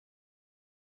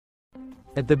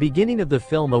At the beginning of the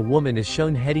film, a woman is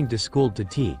shown heading to school to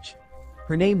teach.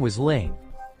 Her name was Ling.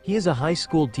 He is a high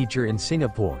school teacher in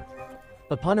Singapore.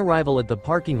 Upon arrival at the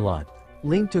parking lot,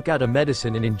 Ling took out a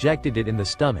medicine and injected it in the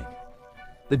stomach.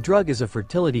 The drug is a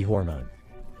fertility hormone.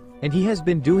 And he has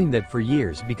been doing that for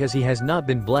years because he has not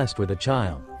been blessed with a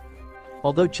child.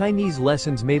 Although Chinese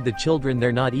lessons made the children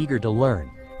there not eager to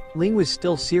learn, Ling was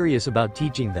still serious about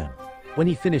teaching them. When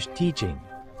he finished teaching,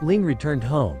 Ling returned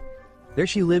home. There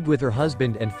she lived with her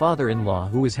husband and father-in-law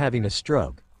who was having a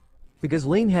stroke. Because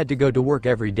Ling had to go to work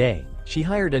every day, she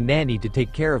hired a nanny to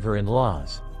take care of her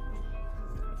in-laws.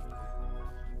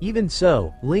 Even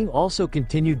so, Ling also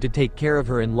continued to take care of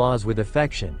her in-laws with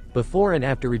affection, before and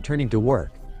after returning to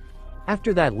work.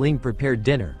 After that, Ling prepared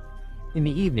dinner. In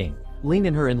the evening, Ling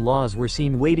and her in-laws were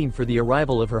seen waiting for the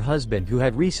arrival of her husband, who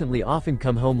had recently often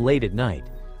come home late at night,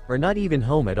 or not even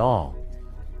home at all.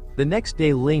 The next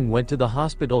day, Ling went to the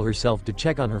hospital herself to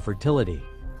check on her fertility.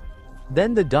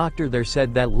 Then the doctor there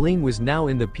said that Ling was now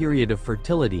in the period of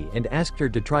fertility and asked her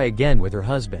to try again with her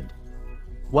husband.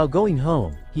 While going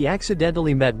home, he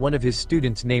accidentally met one of his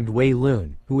students named Wei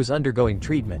Lun, who was undergoing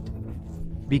treatment.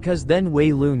 Because then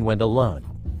Wei Lun went alone.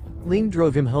 Ling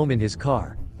drove him home in his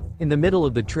car. In the middle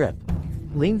of the trip,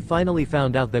 Ling finally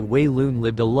found out that Wei Lun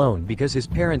lived alone because his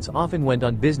parents often went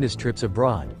on business trips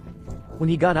abroad. When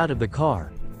he got out of the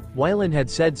car, Wei Lun had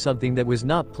said something that was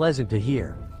not pleasant to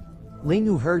hear. Ling,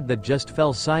 who heard that, just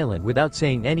fell silent without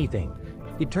saying anything.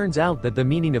 It turns out that the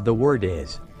meaning of the word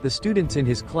is, the students in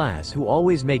his class who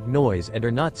always make noise and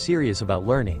are not serious about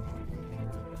learning.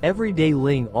 Every day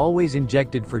Ling always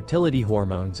injected fertility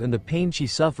hormones, and the pain she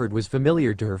suffered was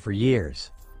familiar to her for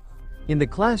years. In the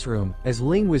classroom, as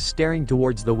Ling was staring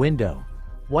towards the window,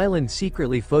 Wei Lun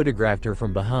secretly photographed her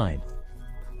from behind.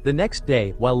 The next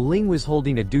day, while Ling was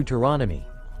holding a Deuteronomy,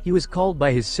 he was called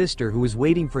by his sister, who was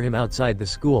waiting for him outside the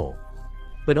school.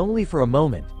 But only for a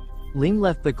moment. Ling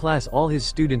left the class. All his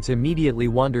students immediately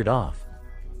wandered off.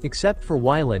 Except for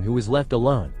Wei Lun, who was left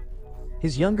alone.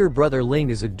 His younger brother Ling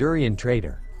is a durian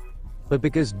trader. But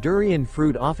because durian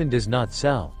fruit often does not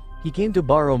sell, he came to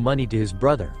borrow money to his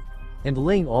brother. And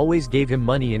Ling always gave him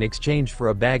money in exchange for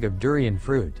a bag of durian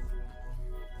fruit.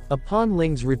 Upon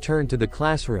Ling's return to the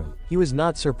classroom, he was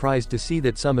not surprised to see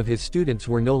that some of his students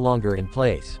were no longer in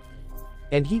place.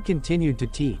 And he continued to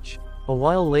teach. A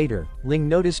while later, Ling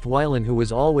noticed Wei Lun, who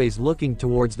was always looking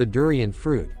towards the durian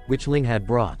fruit, which Ling had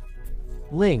brought.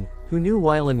 Ling, who knew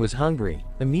Wei Lun was hungry,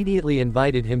 immediately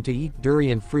invited him to eat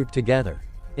durian fruit together.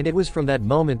 And it was from that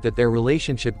moment that their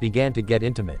relationship began to get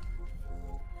intimate.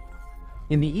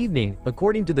 In the evening,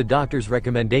 according to the doctor's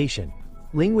recommendation,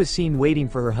 Ling was seen waiting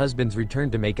for her husband's return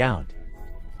to make out.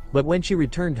 But when she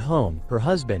returned home, her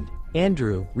husband,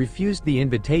 Andrew, refused the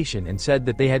invitation and said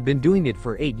that they had been doing it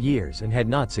for 8 years and had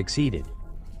not succeeded.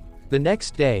 The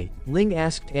next day, Ling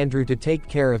asked Andrew to take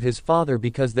care of his father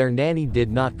because their nanny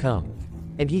did not come,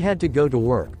 and he had to go to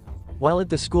work. While at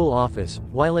the school office,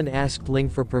 Wei Lun asked Ling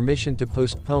for permission to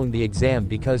postpone the exam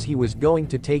because he was going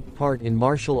to take part in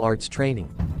martial arts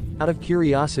training. Out of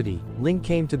curiosity, Ling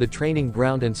came to the training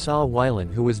ground and saw Wei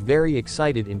Lun, who was very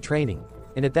excited in training.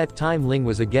 And at that time Ling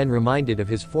was again reminded of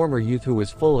his former youth, who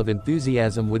was full of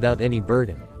enthusiasm without any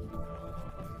burden.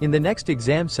 In the next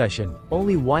exam session,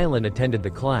 only Wei Lun attended the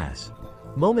class.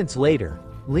 Moments later,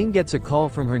 Ling gets a call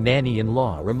from her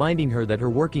nanny-in-law reminding her that her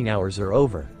working hours are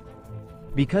over.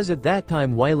 Because at that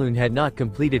time Wei Lun had not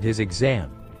completed his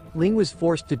exam, Ling was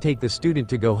forced to take the student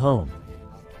to go home.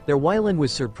 There, Wei Lun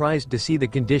was surprised to see the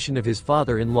condition of his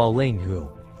father-in-law Ling, who,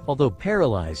 although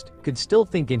paralyzed, could still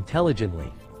think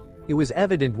intelligently. It was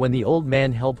evident when the old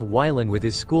man helped Wei Lun with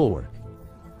his schoolwork.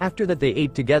 After that, they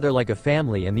ate together like a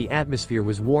family, and the atmosphere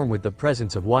was warm with the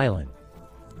presence of Wei Lun.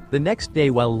 The next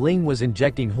day, while Ling was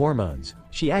injecting hormones,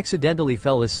 she accidentally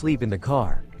fell asleep in the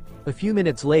car. A few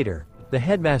minutes later, the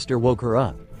headmaster woke her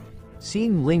up.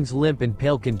 Seeing Ling's limp and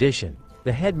pale condition,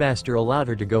 the headmaster allowed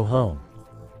her to go home.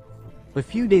 A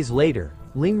few days later,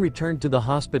 Ling returned to the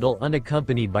hospital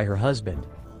unaccompanied by her husband.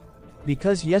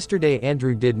 Because yesterday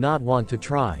Andrew did not want to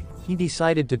try, he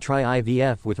decided to try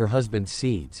IVF with her husband's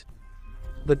seeds.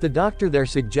 But the doctor there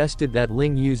suggested that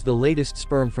Ling use the latest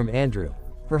sperm from Andrew.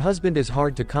 Her husband is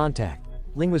hard to contact.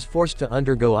 Ling was forced to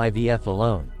undergo IVF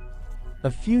alone. A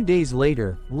few days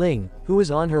later, Ling, who was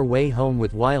on her way home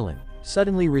with Wei Lun,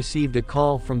 suddenly received a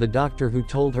call from the doctor, who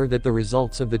told her that the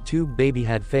results of the tube baby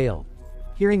had failed.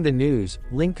 Hearing the news,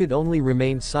 Ling could only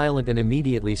remain silent and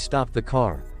immediately stopped the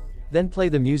car. Then play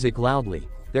the music loudly.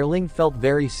 There, Ling felt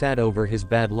very sad over his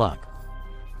bad luck.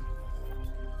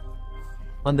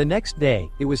 On the next day,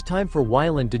 it was time for Wei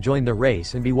Lun to join the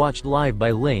race and be watched live by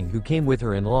Ling, who came with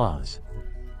her in-laws.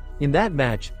 In that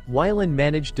match, Weiland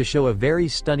managed to show a very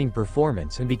stunning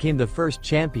performance and became the first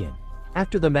champion.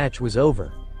 After the match was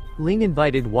over, Ling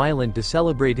invited Weiland to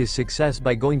celebrate his success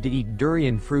by going to eat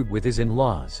durian fruit with his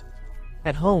in-laws.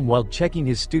 At home while checking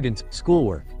his students'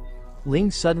 schoolwork,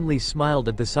 Ling suddenly smiled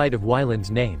at the sight of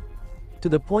Weiland's name, to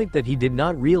the point that he did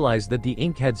not realize that the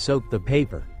ink had soaked the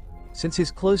paper. Since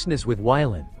his closeness with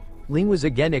Weiland, Ling was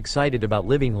again excited about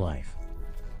living life.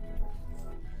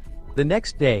 The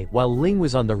next day, while Ling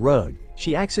was on the road,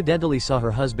 she accidentally saw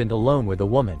her husband alone with a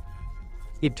woman.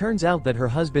 It turns out that her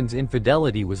husband's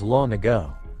infidelity was long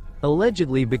ago.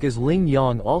 Allegedly because Ling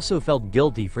Yang also felt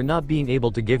guilty for not being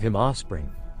able to give him offspring.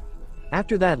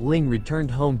 After that, Ling returned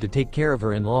home to take care of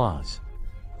her in-laws.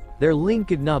 There, Ling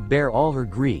could not bear all her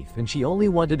grief and she only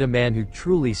wanted a man who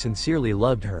truly sincerely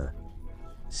loved her.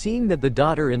 Seeing that the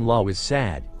daughter-in-law was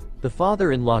sad, the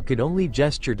father-in-law could only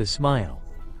gesture to smile.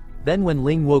 Then when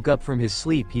Ling woke up from his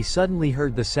sleep, he suddenly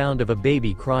heard the sound of a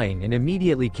baby crying and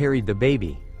immediately carried the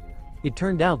baby. It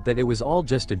turned out that it was all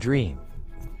just a dream.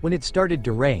 When it started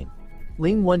to rain,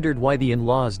 Ling wondered why the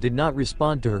in-laws did not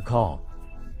respond to her call.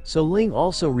 So Ling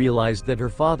also realized that her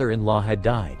father-in-law had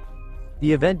died.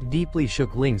 The event deeply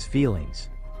shook Ling's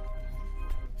feelings.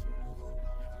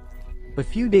 A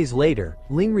few days later,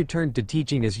 Ling returned to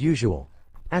teaching as usual.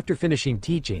 After finishing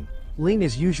teaching, Ling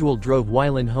as usual drove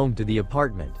Weiland home to the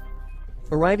apartment.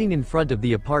 Arriving in front of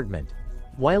the apartment,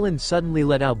 Weiland suddenly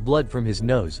let out blood from his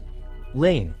nose.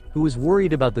 Ling, who was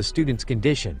worried about the student's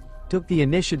condition, took the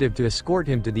initiative to escort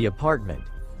him to the apartment.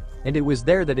 And it was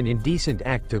there that an indecent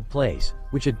act took place,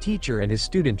 which a teacher and his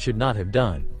student should not have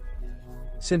done.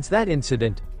 Since that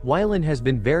incident, Weiland has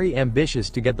been very ambitious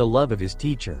to get the love of his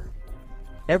teacher.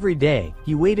 Every day,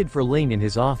 he waited for Ling in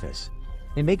his office,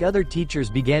 and other teachers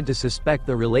began to suspect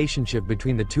the relationship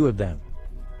between the two of them.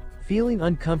 Feeling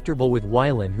uncomfortable with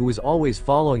Weiland, who was always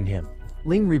following him,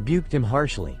 Ling rebuked him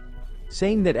harshly,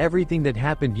 saying that everything that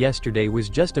happened yesterday was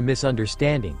just a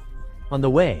misunderstanding. On the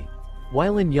way,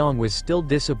 Weiland Yang was still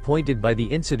disappointed by the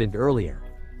incident earlier,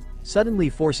 suddenly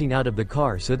forcing out of the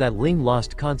car so that Ling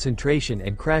lost concentration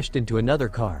and crashed into another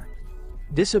car.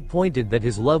 Disappointed that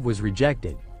his love was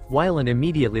rejected, Weiland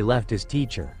immediately left his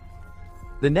teacher.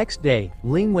 The next day,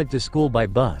 Ling went to school by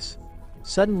bus.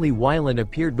 Suddenly Weiland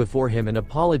appeared before him and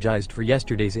apologized for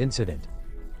yesterday's incident.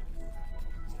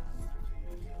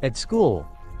 At school,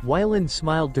 Weiland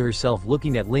smiled to herself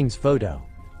looking at Ling's photo,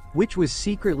 which was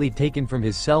secretly taken from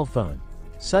his cell phone.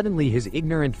 Suddenly his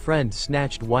ignorant friend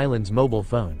snatched Weiland's mobile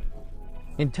phone.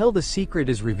 Until the secret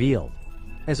is revealed.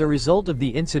 As a result of the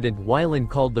incident,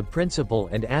 Weiland called the principal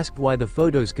and asked why the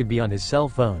photos could be on his cell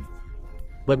phone.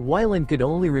 But Weiland could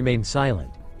only remain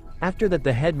silent. After that,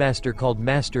 the headmaster called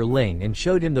Master Ling and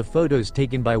showed him the photos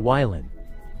taken by Weiland.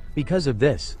 Because of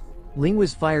this, Ling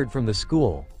was fired from the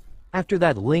school. After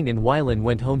that, Ling and Weiland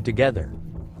went home together.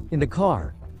 In the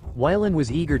car, Weiland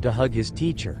was eager to hug his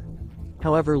teacher.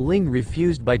 However, Ling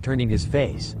refused by turning his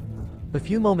face. A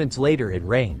few moments later it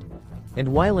rained, and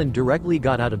Weiland directly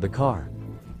got out of the car.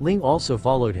 Ling also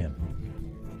followed him.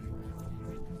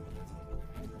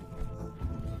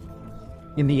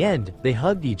 In the end, they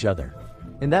hugged each other.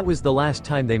 And that was the last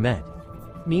time they met.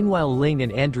 Meanwhile, Ling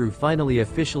and Andrew finally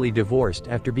officially divorced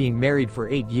after being married for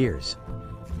 8 years.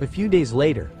 A few days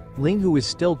later, Ling, who was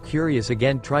still curious,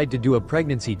 again tried to do a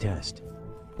pregnancy test.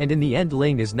 And in the end,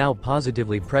 Ling is now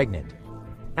positively pregnant.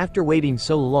 After waiting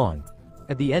so long,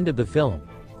 at the end of the film,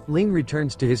 Ling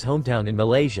returns to his hometown in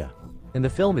Malaysia, and the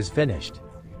film is finished.